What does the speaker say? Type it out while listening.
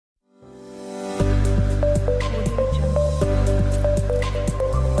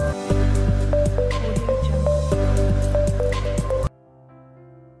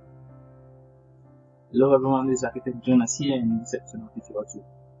Hello everyone, this is Architect Jonas here in this episode of tutorial to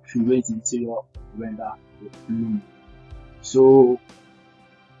create interior render with Lumion. So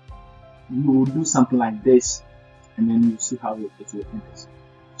you will do something like this and then you see how it will end.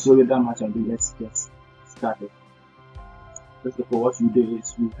 So with that much ado, let's get started. First of all, what you do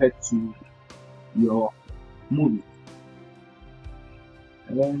is you head to your movie,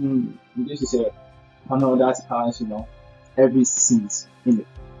 and then this is a panel that has every scene in it.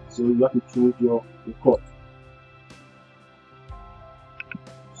 So you have to choose your record.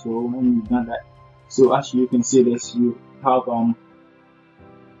 So when you've done that, so as you can see this, you have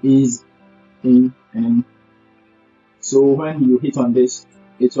ease in, and then so when you hit on this,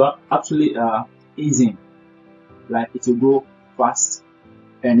 it will actually ease in, like it will go fast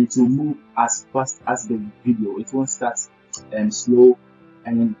and it will move as fast as the video. It won't start slow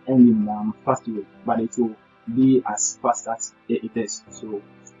and then end in fast way, but it will be as fast as it is. So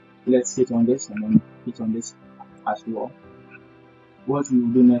let's hit on this and then hit on this as well. What we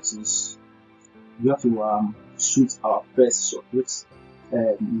will do next is we have to shoot our first shot, which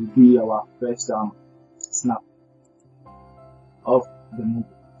will be our first snap of the movie.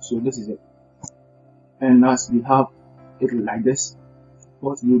 So this is it, and as we have it like this,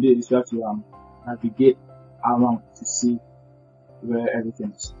 what we will do is we have to navigate around to see where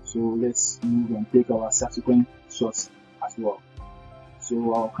everything is. So let's move and take our subsequent shots as well.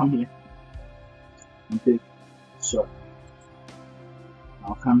 So I'll come here and take a shot.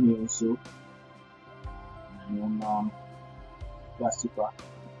 I'll come here also, and then that's too far.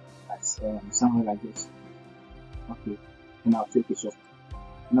 That's somewhere like this. Okay, and I'll take a shot.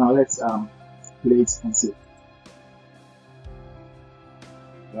 Now let's play it and see.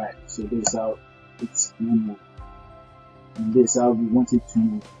 Right, so this is how it will move, and this is how we want it to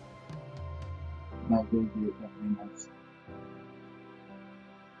move. Like very good, very nice.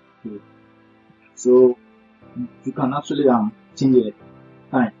 Okay. So you can actually change the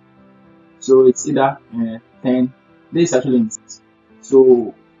time. So it's either 10. This is actually 6.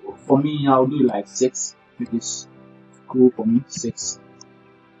 So for me, I'll do like 6, which is cool for me. 6.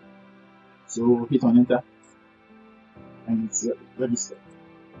 So hit on enter, and it's registered.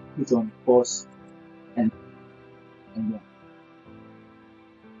 Hit on pause and then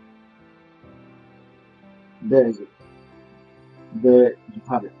there is it. There you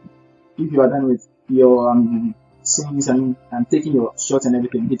have it. If you are done with your scenes and taking your shots and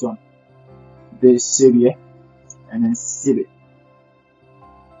everything, hit on this save here and then save it.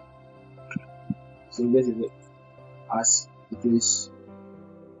 So this is it as it is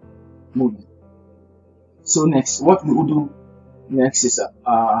moving. So next, what we will do next is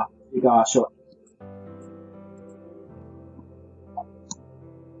take our shot.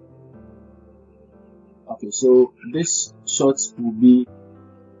 Okay, so this shot will be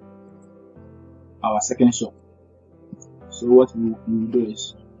our second shot. So what we will do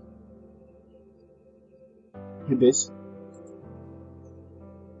is hit this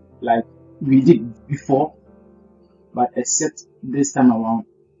like we did before, but except this time around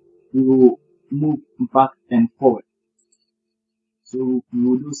we will move back and forward. So we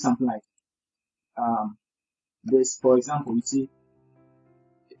will do something like this. For example, you see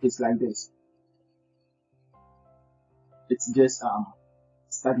it's like this. It's just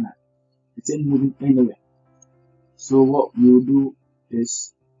stagnant. It's ain't moving anywhere. So what we will do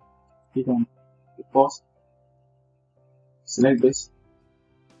is hit on the pause, select this,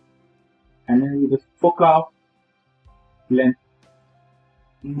 and then with the focal length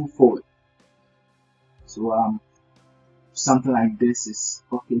move forward. So something like this is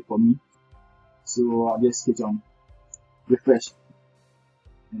okay for me. So I'll just hit on refresh,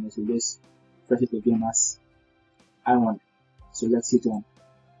 and so just press it again as I want. So let's hit on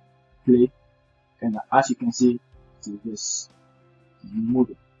play, and as you can see, it is just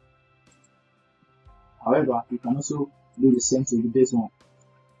moving. However, you can also do the same thing with this one.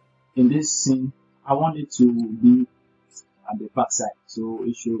 In this scene, I want it to be at the back side, so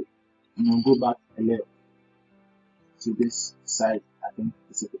it should go back a little to this side. I think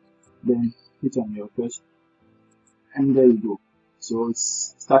it's okay. Then hit on your refresh, and there you go. So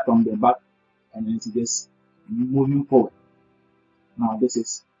it's start from the back and then it's just moving forward. Now this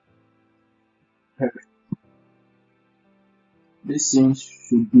is perfect. This scene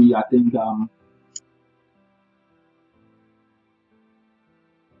should be, I think,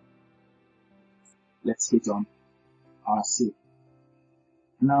 let's hit on our save.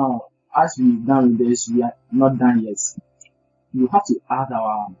 Now, as we've done with this, we are not done yet. You have to add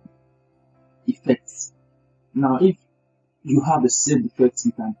our effects. Now, if you have the saved effects,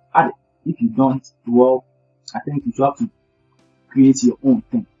 you can add it. If you don't, well, I think you have to create your own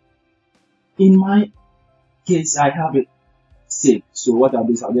thing. In my case I have it saved. So what I'll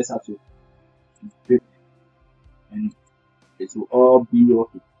do is I'll just have to flip and it will all be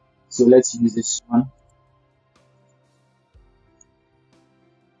okay. So let's use this one.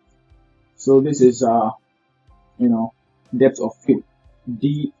 So this is depth of field,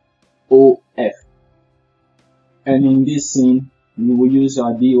 DOF, and in this scene we will use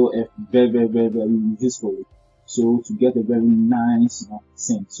our DOF very usefully, so to get a very nice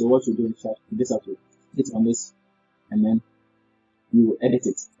scene. So what you do is you just have to hit on this and then you will edit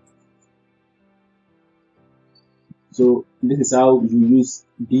it. So this is how you use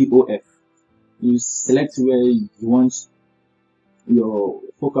DOF. You select where you want your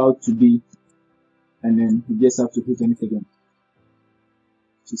focal to be, and then you just have to hit on it again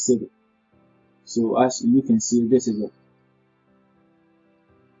to save it. So as you can see, this is it.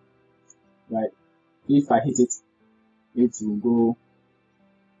 Right? If I hit it, it will go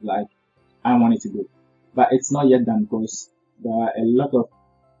like I want it to go. But it's not yet done because there are a lot of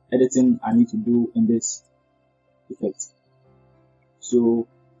editing I need to do in this effect. So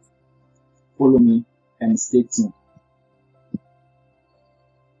follow me and stay tuned.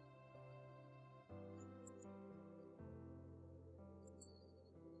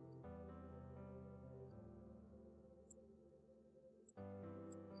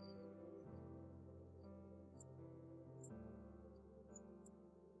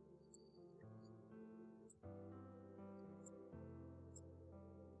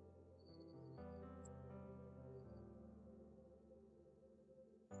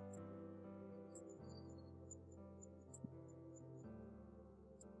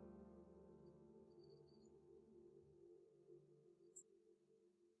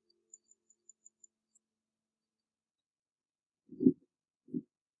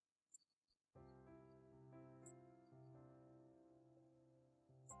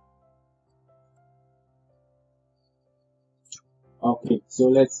 Okay, so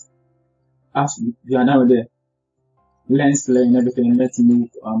let's, as we are done with the lens flare and everything, let's move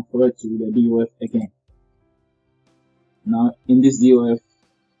forward to the DOF again. Now in this DOF,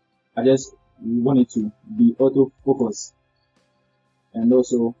 I just want it to be auto focus and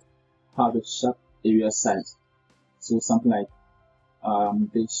also have a sharp area size. So something like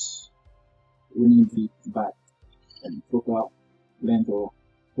this wouldn't be bad, and focal length or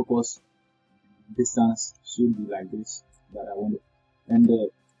focus distance should be like this that I want it, and the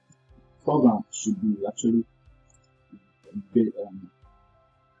foreground should be actually big,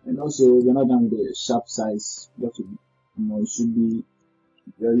 and also we're not done with the sharp size. That should, it should be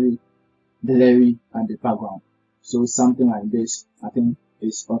very blurry at the background. So something like this, I think,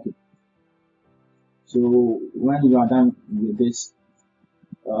 is okay. So when you are done with this,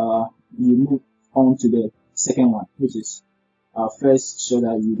 you move on to the second one, which is our first shot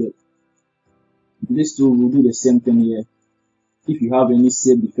that you did. This tool will do the same thing here. If you have any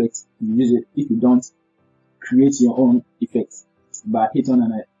saved effect, you use it. If you don't, create your own effect by hit on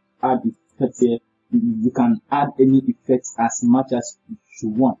and add effect here. You can add any effect as much as you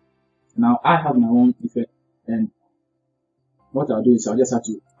want. Now I have my own effect, and what I'll do is I'll just have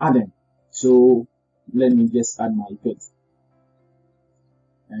to add them. So let me just add my effect,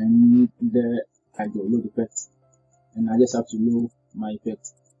 and there I go, load effect, and I just have to load my effect.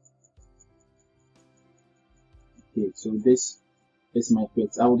 Okay, so this is my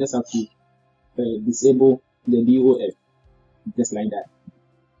effect. I will just have to disable the DOF just like that,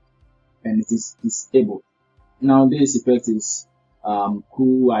 and it is disabled. Now this effect is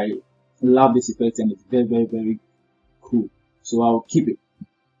cool. I love this effect and it's very cool, so I'll keep it.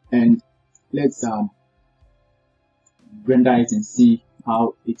 And let's render it and see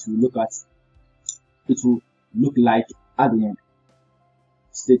how it will look like at the end.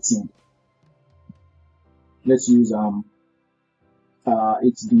 Stay tuned. Let's use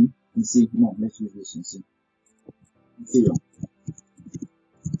HD and see. No, let's use this and see. Zero.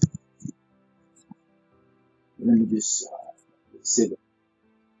 Let me just save it.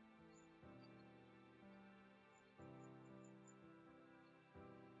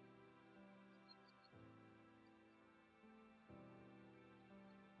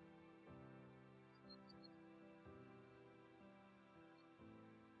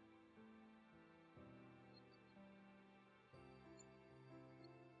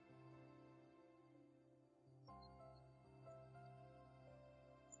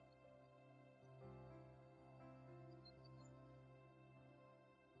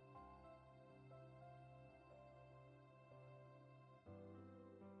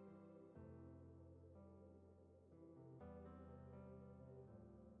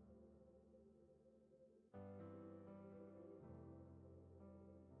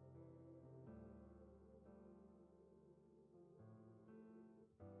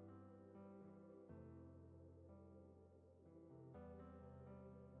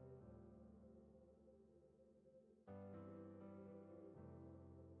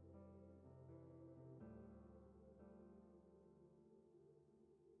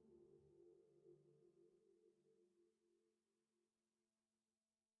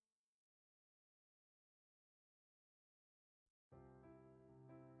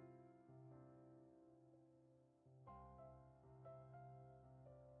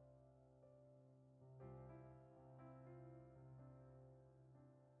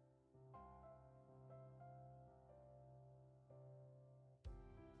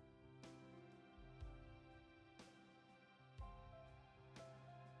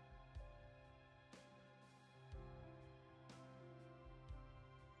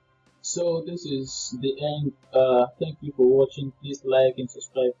 So this is the end. Thank you for watching. Please like and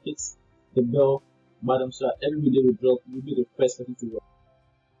subscribe. Hit the bell button so that every video we drop, you'll be the first person to watch.